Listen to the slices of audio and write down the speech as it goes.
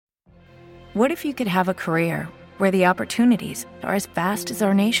What if you could have a career where the opportunities are as vast as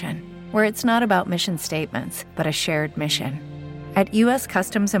our nation, where it's not about mission statements, but a shared mission? At U.S.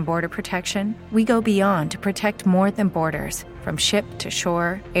 Customs and Border Protection, we go beyond to protect more than borders. From ship to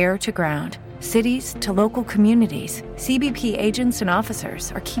shore, air to ground, cities to local communities, CBP agents and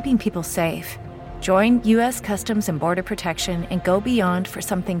officers are keeping people safe. Join U.S. Customs and Border Protection and go beyond for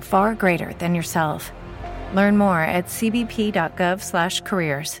something far greater than yourself. Learn more at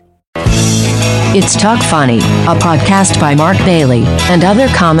cbp.gov/careers. It's Talk Funny, a podcast by Mark Bailey and other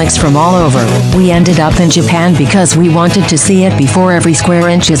comics from all over. We ended up in Japan because we wanted to see it before every square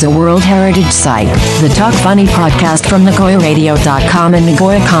inch is a World Heritage Site. The Talk Funny podcast from Nagoyaradio.com and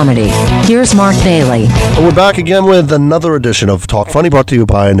Nagoyacomedy. Here's Mark Bailey. We're back again with another edition of Talk Funny, brought to you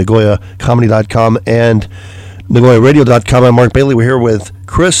by Nagoyacomedy.com and Nagoyaradio.com. I'm Mark Bailey. We're here with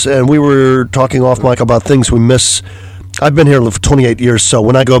Chris, and we were talking off mic about things we miss. I've been here for 28 years, so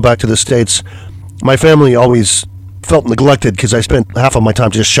when I go back to the States, my family always felt neglected because I spent half of my time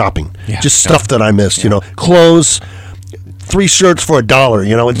just shopping, just stuff that I missed, clothes, 3 shirts for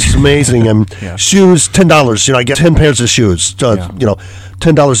 $1, it's just amazing. And shoes, $10, I get 10 pairs of shoes,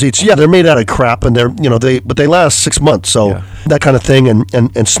 $10 each. Yeah, they're made out of crap, and but they last 6 months, so that kind of thing,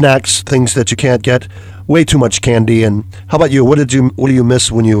 and snacks, things that you can't get, way too much candy. And how about you? What do you miss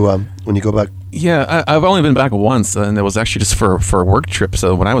when you go back? Yeah, I've only been back once, and it was actually just for a work trip.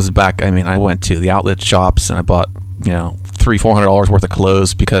 So when I was back, I went to the outlet shops and I bought, $300-400 worth of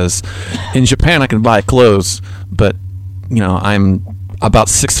clothes, because in Japan I can buy clothes, but I'm about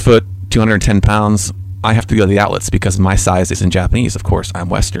 6 foot, 210 pounds. I have to go to the outlets because my size isn't Japanese. Of course, I'm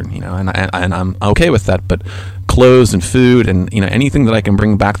Western, and I'm okay with that. But clothes and food and anything that I can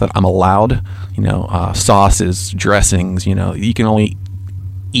bring back that I'm allowed, sauces, dressings, you can only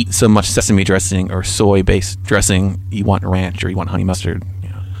eat so much sesame dressing or soy-based dressing. You want ranch or you want honey mustard.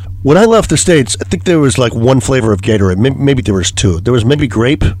 When I left the States, I think there was like one flavor of Gatorade. Maybe there was 2. There was maybe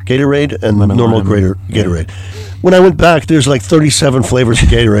grape Gatorade and normal Gatorade. When I went back, there's like 37 flavors of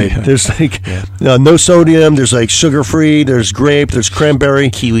Gatorade. There's like no sodium. There's like sugar-free. There's grape. There's cranberry.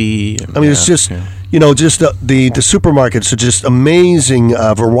 Kiwi. It's just... just the supermarkets are just amazing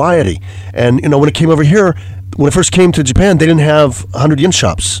variety. And, when it came over here, when I first came to Japan, they didn't have 100 yen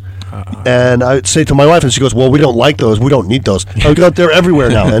shops. And I would say to my wife, and she goes, well, we don't like those. We don't need those. I go out there everywhere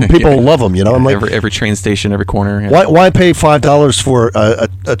now, and people love them, I'm like... Every train station, every corner. Why pay $5 for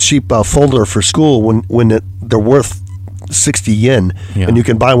a cheap folder for school when they're worth 60 yen, and you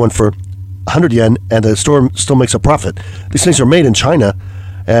can buy one for 100 yen, and the store still makes a profit? These things are made in China,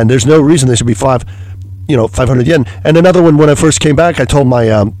 and there's no reason they should be 500 yen. And another one, when I first came back, I told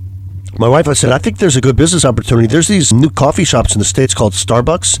my wife, I said, I think there's a good business opportunity. There's these new coffee shops in the States called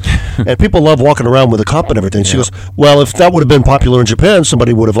Starbucks, and people love walking around with a cup and everything. She goes, well, if that would have been popular in Japan,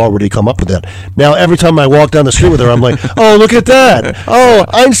 somebody would have already come up with that. Now, every time I walk down the street with her, I'm like, oh, look at that. Oh,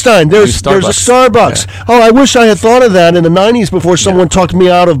 Einstein, there's a Starbucks. Yeah. Oh, I wish I had thought of that in the 90s before someone talked me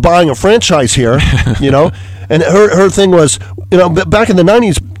out of buying a franchise here, And her thing was, back in the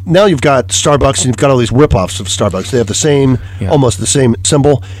 90s, now you've got Starbucks and you've got all these rip-offs of Starbucks. They have the same, almost the same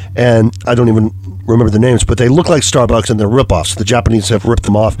symbol, and I don't even remember the names, but they look like Starbucks and they're rip-offs. The Japanese have ripped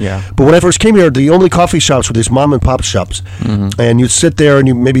them off. Yeah. But when I first came here, the only coffee shops were these mom-and-pop shops, and you'd sit there and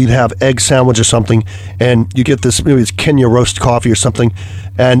you'd have egg sandwich or something, and you get this, maybe it's Kenya roast coffee or something,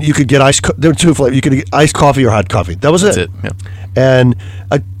 and you could get there were 2 flavors. You could get iced coffee or hot coffee. That's it. Yep. And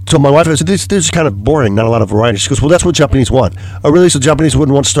I told my wife, I said, this is kind of boring, not a lot of variety. She goes, well, that's what Japanese want. Oh, really? So Japanese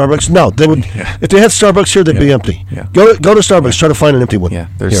wouldn't want Starbucks? No, they would. If they had Starbucks here, they'd be empty. Yeah. Go to Starbucks, try to find an empty one. Yeah,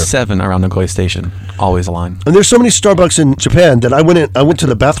 there's here. 7 around Nagoya Station, always a line. And there's so many Starbucks in Japan that I went to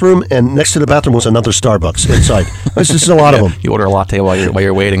the bathroom, and next to the bathroom was another Starbucks inside. There's just a lot of them. You order a latte while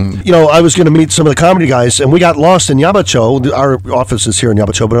you're waiting. I was going to meet some of the comedy guys, and we got lost in Yabacho. Our office is here in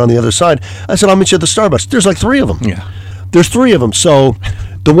Yabacho, but on the other side. I said, I'll meet you at the Starbucks. There's like 3 of them. Yeah. There's 3 of them. So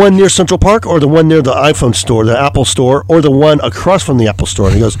the one near Central Park, or the one near the iPhone store, the Apple store, or the one across from the Apple store?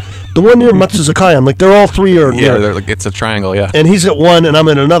 And he goes, the one near Matsuzakaya. I'm like, they're all 3 are near. Yeah, it's a triangle, yeah. And he's at one, and I'm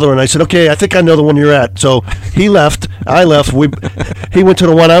at another, and I said, okay, I think I know the one you're at. So he left, I left, he went to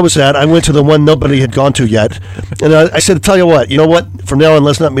the one I was at, I went to the one nobody had gone to yet. And I said, tell you what, from now on,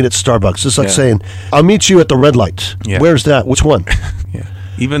 let's not meet at Starbucks. It's like saying, I'll meet you at the red light. Yeah. Where's that? Which one? Yeah.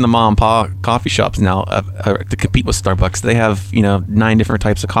 Even the mom and pop coffee shops now, to compete with Starbucks, they have 9 different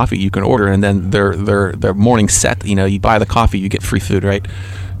types of coffee you can order, and then their morning set. You buy the coffee, you get free food, right?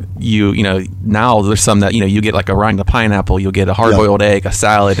 Now there's some that you get like a rind of pineapple, you'll get a hard-boiled egg, a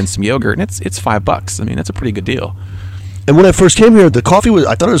salad, and some yogurt, and it's $5. I mean, that's a pretty good deal. And when I first came here, the coffee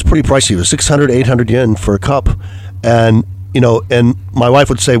I thought it was pretty pricey. It was 600, 800 yen for a cup, and and my wife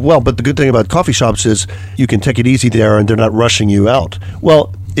would say, well, but the good thing about coffee shops is you can take it easy there and they're not rushing you out.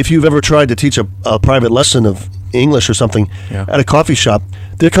 Well, if you've ever tried to teach a private lesson of English or something at a coffee shop,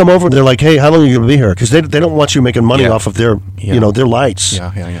 they come over and they're like, hey, how long are you going to be here? Because they don't want you making money off of their their lights.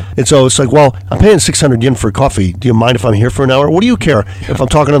 And so it's like, well, I'm paying 600 yen for coffee. Do you mind if I'm here for an hour? What do you care if I'm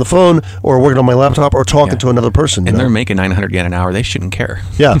talking on the phone or working on my laptop or talking to another person? And they're making 900 yen an hour. They shouldn't care.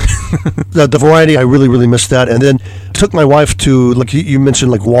 Yeah. the variety, I really, really missed that. And then took my wife to, like you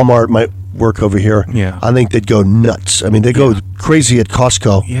mentioned, like Walmart might work over here. I think they'd go nuts. I mean, they go crazy at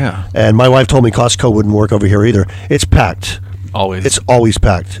Costco. And my wife told me Costco wouldn't work over here either. It's packed. Always. It's always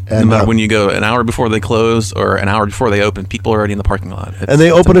packed. And no matter when you go an hour before they close or an hour before they open, people are already in the parking lot. And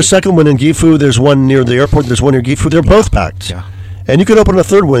they open a second one in Gifu. There's one near the airport. There's one near Gifu. They're both packed. And you could open a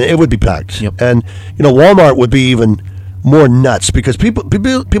third one. It would be packed. And, Walmart would be even more nuts because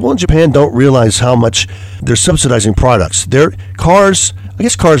people in Japan don't realize how much they're subsidizing products. Their cars, I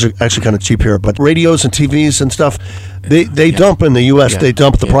guess cars are actually kind of cheap here, but radios and TVs and stuff, they dump in the U.S. They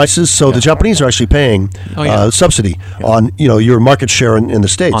dump the prices, so the Japanese are actually paying subsidy on your market share in the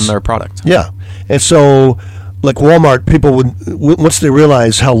States on their product. And so like Walmart, people would once they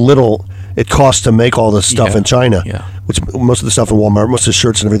realize how little it costs to make all this stuff in China, which most of the stuff in Walmart, most of the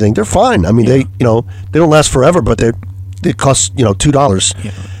shirts and everything, they're fine. I mean, they don't last forever, but it costs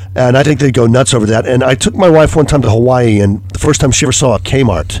 $2. And I think they'd go nuts over that. And I took my wife one time to Hawaii, and the first time she ever saw a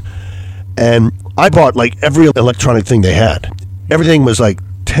Kmart, and I bought like every electronic thing they had. Everything was like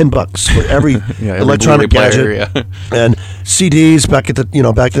 $10 for every electronic gadget and CDs. Back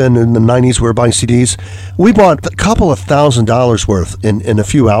then in the 90s, we were buying CDs. We bought a couple of $1,000s worth in a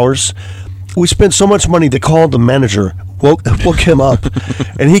few hours. We spent so much money. They called the manager, woke him up,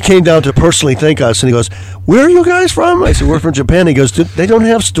 and he came down to personally thank us. And he goes, "Where are you guys from?" I said, "We're from Japan." He goes, "They don't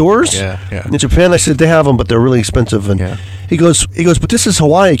have stores in Japan?" I said, "They have them, but they're really expensive." And he goes, "But this is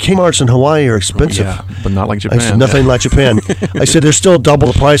Hawaii. Kmart's in Hawaii are expensive, but not like Japan." I said, "Nothing like Japan." I said, "They're still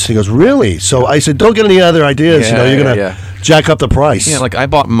double the price." And he goes, "Really?" So I said, "Don't get any other ideas. You're gonna jack up the price." Yeah, like I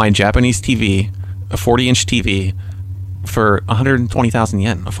bought my Japanese TV, a 40-inch TV, for 120,000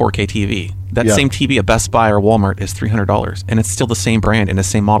 yen, a 4K TV. That same TV at Best Buy or Walmart is $300, and it's still the same brand and the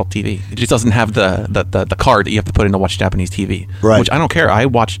same model TV. It just doesn't have the card that you have to put in to watch Japanese TV. Right. Which I don't care. I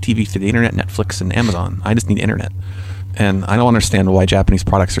watch TV through the internet, Netflix, and Amazon. I just need internet. And I don't understand why Japanese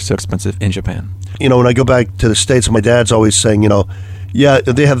products are so expensive in Japan. When I go back to the States, my dad's always saying,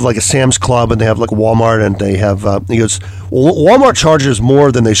 they have like a Sam's Club and they have like Walmart and they have, he goes, well, Walmart charges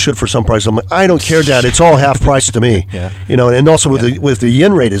more than they should for some price. I'm like, I don't care, Dad. It's all half price to me. And also with the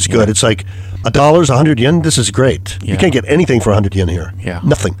yen rate is good. It's like $1, 100 yen. This is great. You can't get anything for 100 yen here.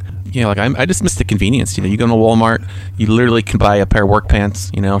 Nothing. Like I just miss the convenience. You go to Walmart, you literally can buy a pair of work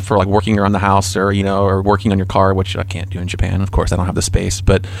pants, for like working around the house or or working on your car, which I can't do in Japan. Of course, I don't have the space.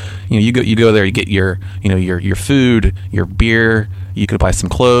 But you go there, you get your your food, your beer. You can buy some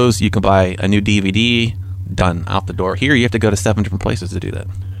clothes. You can buy a new DVD. Done, out the door. Here, you have to go to 7 different places to do that.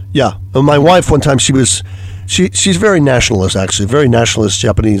 Yeah, my wife one time she's very nationalist, actually, very nationalist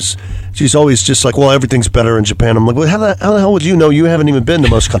Japanese. She's always just like, well, everything's better in Japan. I'm like, well, how the hell would you know? You haven't even been to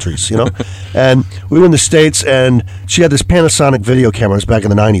most countries, And we were in the States, and she had this Panasonic video cameras back in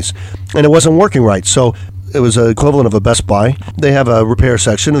the 90s, and it wasn't working right. So it was the equivalent of a Best Buy. They have a repair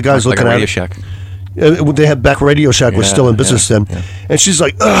section. The guy's looking at it. Radio Shack. They had back Radio Shack was still in business then, and she's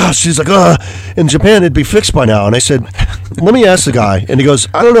like, in Japan it'd be fixed by now. And I said, let me ask the guy, and he goes,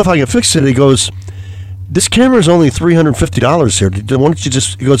 I don't know if I can fix it. He goes, this camera is only $350 here. Why don't you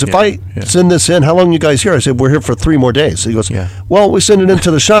just? He goes, if I send this in, how long are you guys here? I said, we're here for 3 more days. He goes, well, we send it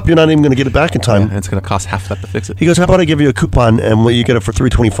into the shop. You're not even going to get it back in time. And it's going to cost half that to fix it. He goes, how about I give you a coupon and you get it for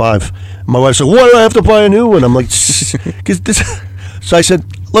 $325? My wife's like, why do I have to buy a new one? I'm like, because this. So I said,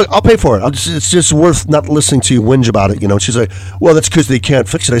 look, I'll pay for it. It's just worth not listening to you whinge about it, She's like, well, that's because they can't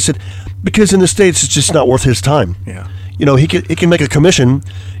fix it. I said, because in the States, it's just not worth his time. He can make a commission,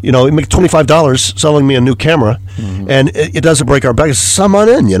 he make $25 selling me a new camera, and it doesn't break our back. It's some on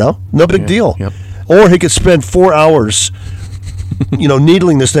in, no big deal. Or he could spend 4 hours,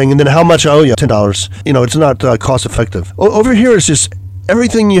 needling this thing, and then how much I owe you? $10. It's not cost effective. Over here, it's just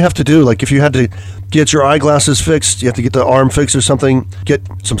everything you have to do. Like if you had to get your eyeglasses fixed, you have to get the arm fixed or something, get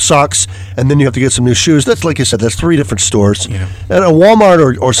some socks, and then you have to get some new shoes. That's, like you said, that's 3 different stores. And a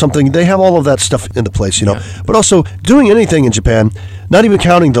Walmart or something, they have all of that stuff into place, But also, doing anything in Japan, not even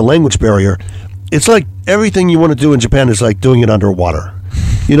counting the language barrier, it's like everything you want to do in Japan is like doing it underwater.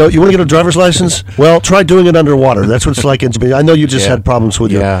 You want to get a driver's license? Well, try doing it underwater. That's what it's like in Japan. I know you just had problems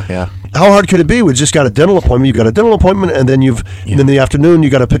with your... how hard could it be? We just got a dental appointment. You've got a dental appointment, and then and in the afternoon, you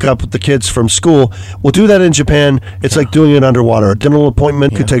got to pick up the kids from school. We'll do that in Japan. It's like doing it underwater. A dental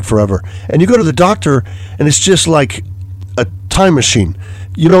appointment could take forever. And you go to the doctor, and it's just like a time machine.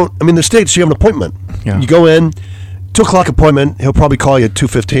 The States, you have an appointment. Yeah. You go in, 2 o'clock appointment. He'll probably call you at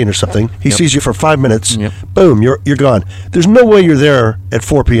 2:15 or something. He sees you for 5 minutes. Yep. Boom, you're gone. There's no way you're there at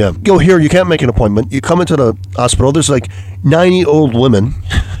 4 p.m. Go here, you can't make an appointment. You come into the hospital. There's like 90 old women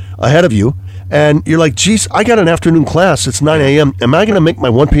ahead of you, and you're like, geez, I got an afternoon class. It's 9 a.m. Am I going to make my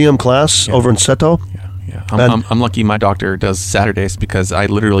 1 p.m. class over in Seto? Yeah. I'm lucky my doctor does Saturdays because I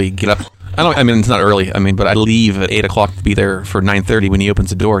literally get up. It's not early. But I leave at 8 o'clock to be there for 9:30 when he opens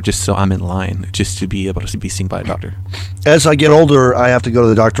the door, just so I'm in line, just to be able to be seen by a doctor. As I get older, I have to go to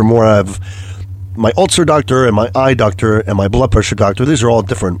the doctor more. I have my ulcer doctor and my eye doctor and my blood pressure doctor. These are all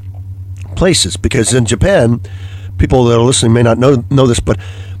different places because in Japan, people that are listening may not know this, but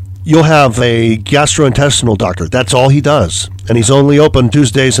you'll have a gastrointestinal doctor. That's all he does. And he's only open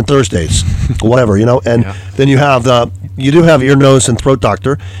Tuesdays and Thursdays, whatever, And then you have you do have ear, nose, and throat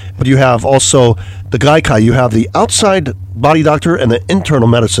doctor, but you have also the Gaikai. You have the outside body doctor and the internal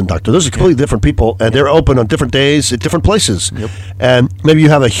medicine doctor. Those are completely different people, and they're open on different days at different places. Yep. And maybe you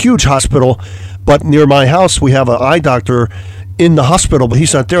have a huge hospital, but near my house, we have an eye doctor in the hospital, but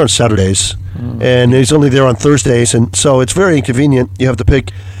he's not there on Saturdays, and he's only there on Thursdays, and so it's very inconvenient. You have to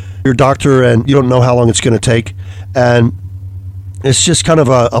pick your doctor, and you don't know how long it's going to take, and it's just kind of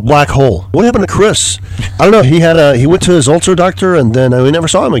a black hole. What happened to Chris? I don't know. He went to his ulcer doctor, and then we never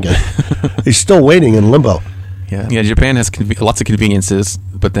saw him again. He's still waiting in limbo. Yeah. Japan has lots of conveniences,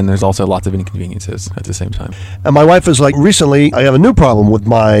 but then there's also lots of inconveniences at the same time. And my wife is like, recently, I have a new problem with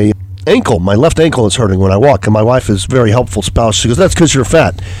my ankle. My left ankle is hurting when I walk, and my wife is a very helpful spouse. She goes, that's because you're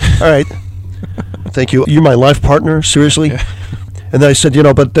fat. All right. Thank you. You're my life partner? Seriously? Yeah. And then I said,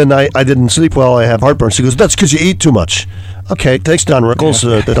 but then I didn't sleep well. I have heartburn. She goes, that's because you eat too much. Okay, thanks, Don Rickles,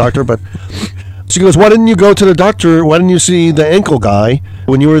 the doctor. But she goes, why didn't you go to the doctor? Why didn't you see the ankle guy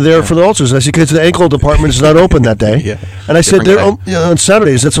when you were there for the ulcers? I said, because the ankle department is not open that day. And I said, on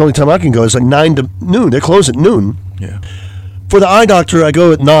Saturdays, that's the only time I can go. It's like 9 to noon. They close at noon. Yeah. For the eye doctor, I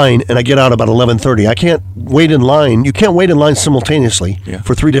go at 9 and I get out about 11:30. I can't wait in line. You can't wait in line simultaneously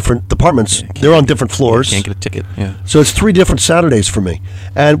for 3 different departments. They're on different floors. You can't get a ticket. Yeah. So it's 3 different Saturdays for me.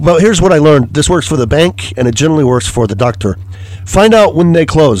 But here's what I learned. This works for the bank, and it generally works for the doctor. Find out when they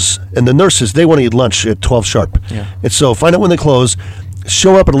close. And the nurses, they want to eat lunch at 12 sharp. Yeah. And so find out when they close.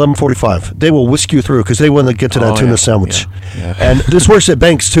 Show up at 11:45. They will whisk you through because they want to get to that tuna sandwich. Yeah. And this works at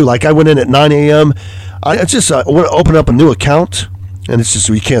banks, too. Like I went in at 9 a.m., I want to open up a new account, and it's just,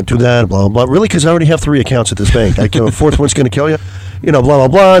 we can't do that, blah, blah, blah. Really, because I already have 3 accounts at this bank. The 4th one's going to kill you. Blah, blah,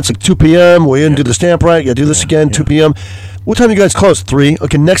 blah. It's like 2 p.m. We didn't do the stamp right. You do this again, 2 p.m. What time you guys close? 3?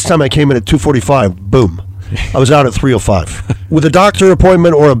 Okay, next time I came in at 2:45, boom. I was out at 3:05. With a doctor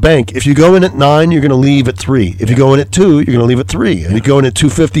appointment or a bank, if you go in at 9, you're going to leave at 3. If you go in at 2, you're going to leave at 3. And if you go in at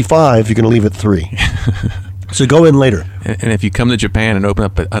 2:55, you're going to leave at 3. So go in later. And if you come to Japan and open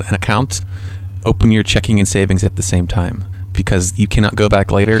up an account, open your checking and savings at the same time, because you cannot go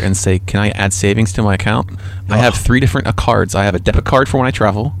back later and say, can I add savings to my account? I have 3 different cards. I have a debit card for when I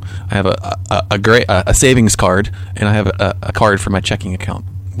travel. I have a savings card, and I have a card for my checking account,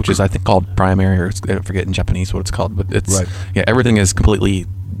 which is, I think, called primary, or I forget in Japanese what it's called. But it's everything is completely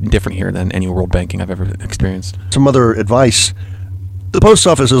different here than any world banking I've ever experienced. Some other advice. The post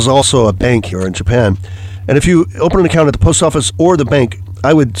office is also a bank here in Japan. And if you open an account at the post office or the bank,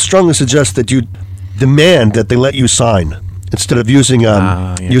 I would strongly suggest that you demand that they let you sign instead of using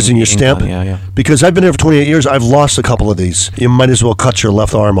your stamp. Because I've been here for 28 years. I've lost a couple of these. You might as well cut your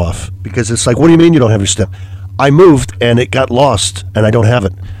left arm off, because it's like, what do you mean you don't have your stamp? I moved and it got lost and I don't have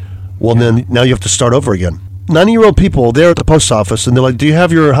it. Well, then now you have to start over again. 90-year-old people there at the post office, and they're like, do you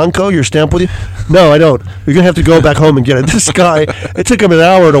have your Hanko, your stamp with you? No, I don't. You're going to have to go back home and get it. This guy, it took him an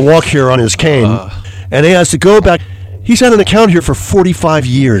hour to walk here on his cane, and he has to go back. He's had an account here for 45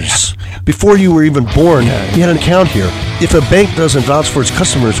 years. Before you were even born, he had an account here. If a bank doesn't vouch for its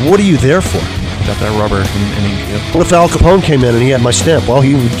customers, what are you there for? Got that rubber. What if Al Capone came in and he had my stamp? Well,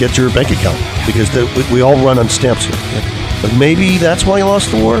 he would get your bank account, because we all run on stamps here. But maybe that's why you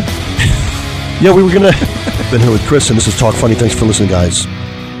lost the war? Yeah, we were going to... Been here with Chris, and this is Talk Funny. Thanks for listening, guys.